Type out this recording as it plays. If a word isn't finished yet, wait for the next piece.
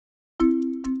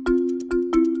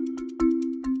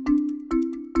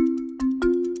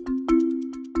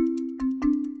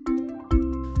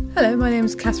Hello, my name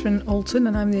is Catherine Alton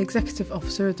and I'm the Executive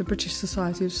Officer of the British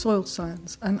Society of Soil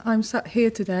Science, and I'm sat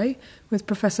here today with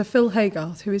Professor Phil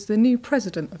Haygarth, who is the new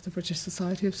President of the British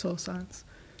Society of Soil Science.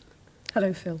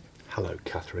 Hello, Phil. Hello,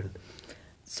 Catherine.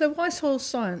 So why soil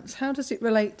science? How does it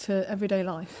relate to everyday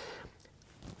life?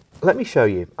 Let me show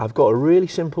you. I've got a really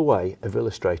simple way of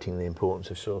illustrating the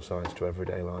importance of soil science to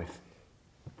everyday life.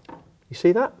 You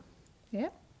see that? Yeah.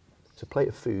 It's a plate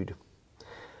of food.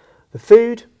 The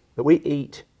food that we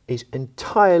eat is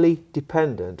entirely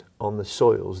dependent on the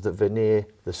soils that veneer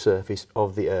the surface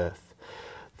of the earth.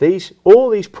 All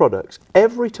these products,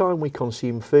 every time we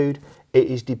consume food, it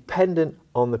is dependent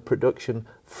on the production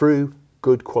through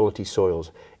good quality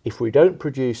soils. If we don't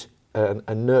produce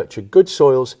and nurture good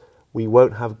soils, we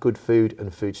won't have good food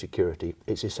and food security.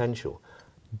 It's essential.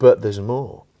 But there's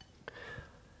more.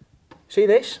 See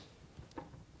this?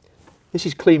 This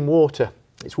is clean water.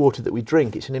 It's water that we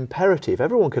drink. It's an imperative.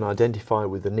 Everyone can identify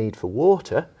with the need for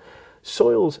water.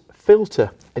 Soils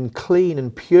filter and clean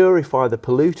and purify the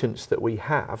pollutants that we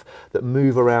have that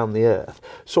move around the earth.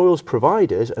 Soils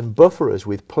provide us and buffer us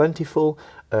with plentiful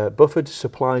buffered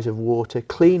supplies of water,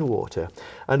 clean water.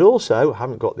 And also, I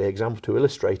haven't got the example to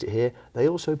illustrate it here, they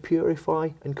also purify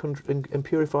and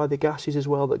purify the gases as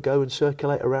well that go and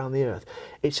circulate around the earth.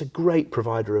 It's a great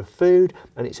provider of food,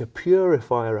 and it's a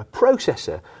purifier, a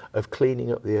processor of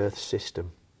cleaning up the earth's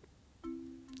system.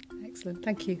 Excellent,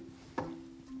 thank you.